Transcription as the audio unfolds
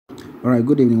Alright,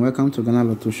 good evening. Welcome to Ghana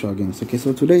Lotto Show Games. Okay,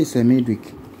 so today is a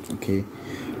midweek. Okay,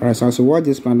 alright, so as you watch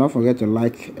this plan, don't forget to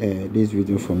like this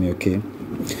video for me. Okay,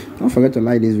 don't forget to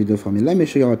like this video for me. Let me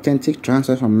show you authentic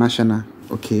transfer from National,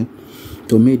 okay,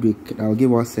 to midweek. That will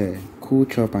give us a cool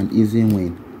chop and easy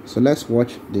win. So let's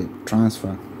watch the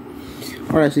transfer.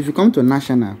 Alright, so if you come to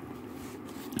National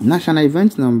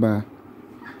event number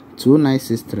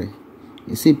 2963,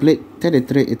 you see play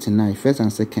 3389 first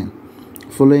and second.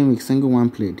 Following week single one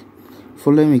played.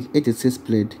 Following week 86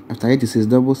 played. After 86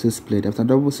 double 6 played. After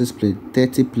double 6 played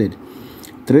 30 played.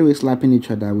 3 weeks slapping each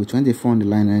other with 24 on the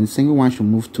line, and single one should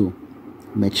move to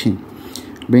machine,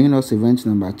 bringing us event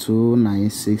number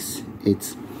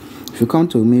 2968. If you come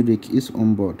to midweek, it's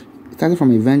on board. Starting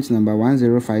from event number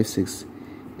 1056,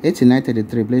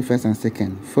 8933 played first and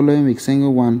second. Following week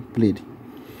single one played.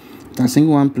 After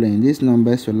single one playing, these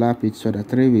numbers will lap each other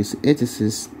 3 weeks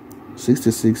 86,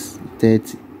 66,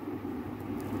 30.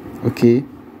 Okay,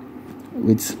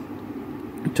 with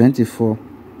 24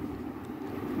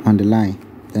 on the line.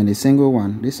 Then this single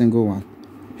one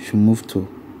should move to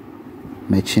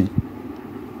machine,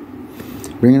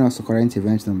 bringing us to current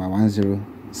event number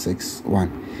 1061,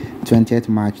 20th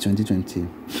March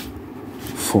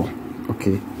 2024.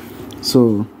 Okay,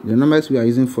 so the numbers we are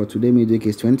using for today midweek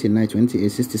is 29,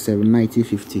 28, 67, 90,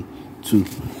 52.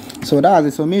 So that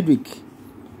was it. So midweek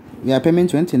we are paying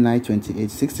 29, 28,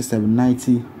 67,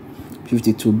 90,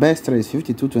 52. Best three is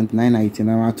 52, 29, 90.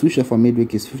 Now our two share for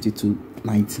midweek is 52,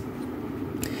 90.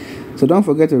 So don't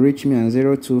forget to reach me on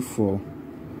 024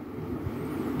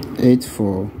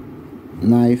 84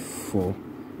 94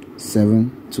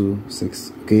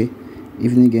 726. Okay,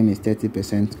 evening game is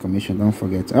 30% commission. Don't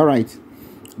forget. All right,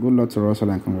 good luck to Russell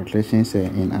and congratulations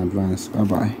in advance. Bye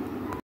bye.